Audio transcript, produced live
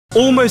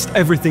Almost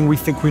everything we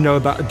think we know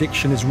about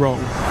addiction is wrong.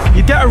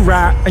 You get a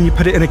rat and you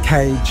put it in a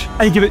cage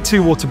and you give it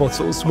 2 water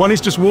bottles. One is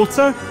just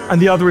water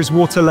and the other is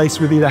water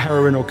laced with either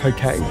heroin or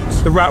cocaine.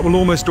 The rat will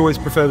almost always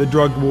prefer the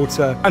drugged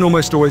water and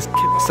almost always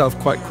kill itself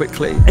quite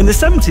quickly. In the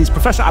 70s,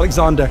 Professor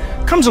Alexander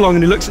comes along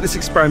and he looks at this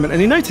experiment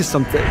and he noticed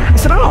something. He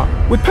said,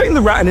 we're putting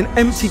the rat in an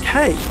empty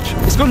cage.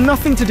 It's got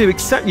nothing to do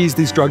except use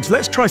these drugs.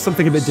 Let's try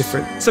something a bit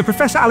different. So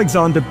Professor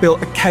Alexander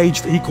built a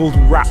cage that he called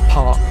Rat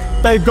Park.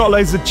 They've got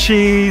loads of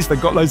cheese,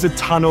 they've got loads of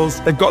tunnels,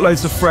 they've got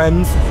loads of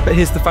friends. But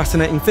here's the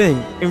fascinating thing.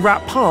 In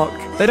Rat Park,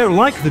 they don't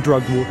like the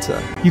drugged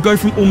water. You go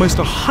from almost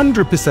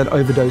 100%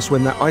 overdose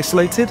when they're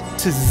isolated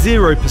to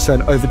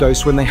 0%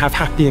 overdose when they have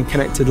happy and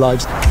connected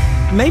lives.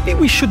 Maybe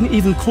we shouldn't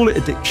even call it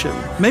addiction.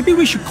 Maybe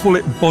we should call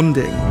it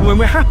bonding. When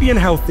we're happy and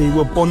healthy,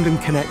 we'll bond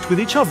and connect with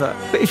each other.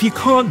 But if you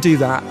can't do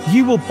that,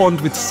 you will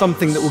bond with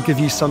something that will give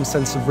you some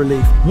sense of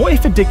relief. What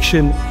if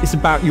addiction is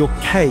about your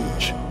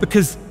cage?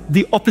 Because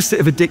the opposite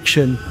of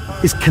addiction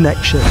is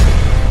connection.